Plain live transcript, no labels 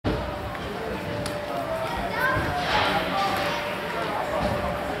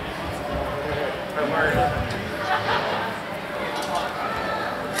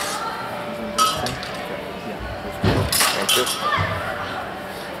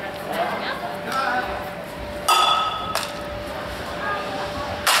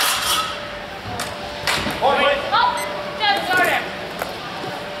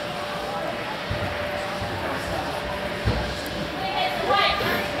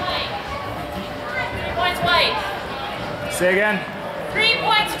Say again. 3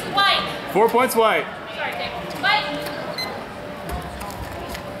 points white. 4 points white. Sorry, Dick. White.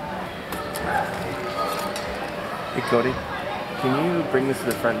 Hey Cody, can you bring this to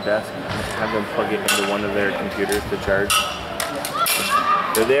the front desk and have them plug it into one of their computers to charge?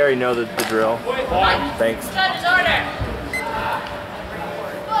 They already know the drill. Thanks. Judge's order.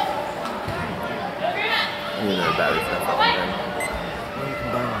 I need another battery for that fucking thing.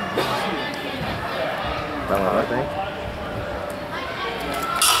 Buy one of that thing?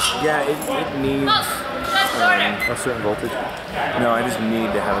 Yeah, it needs a certain voltage. No, I just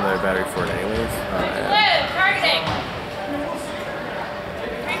need to have another battery for it anyways. Blue, targeting.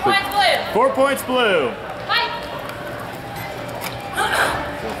 3 points blue. 4 points blue. White.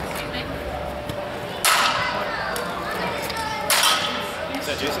 Is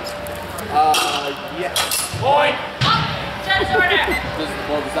that Jason's? Yeah. Point. Judge's order.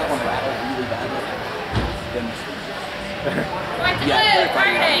 Does that one rattle really badly? Then Points blue,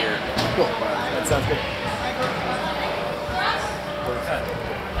 targeting. cool. That sounds good.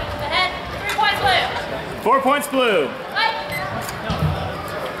 The head. 3 points blue. 4 points blue. White.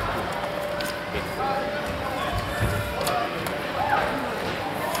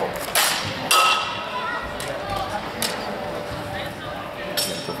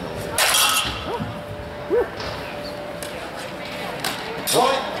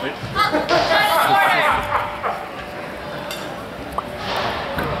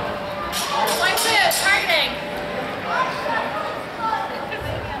 Targeting.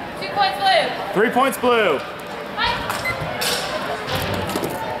 2 points blue. 3 points blue. White.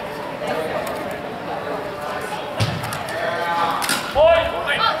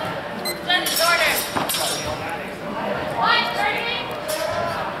 Judge's order. White, targeting.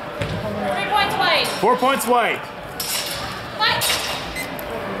 3 points white. 4 points white. White.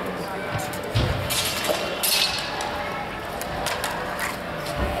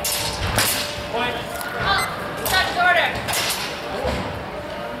 Judge's order.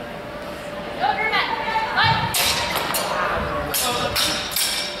 No agreement. White.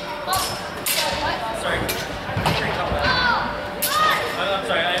 Sorry. I'm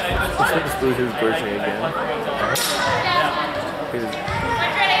sorry. I just blew his birthday again. His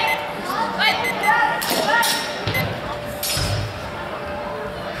White ready. White.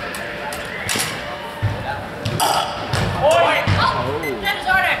 Judge's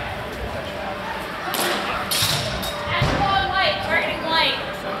order. Ball white, targeting white.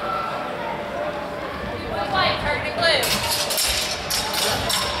 2 points white, targeting blue.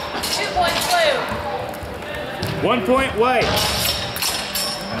 2 points blue. 1 point white.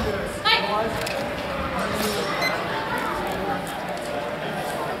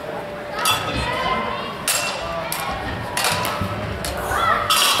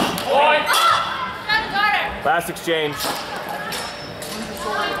 White. Judge's order. Last exchange. 1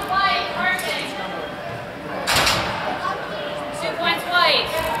 white, targeting. 2 points white.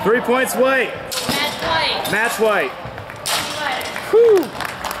 3 points white. Match white. Match white. White. Whew.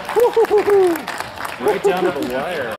 Woo-hoo-hoo-hoo. Right down to the wire.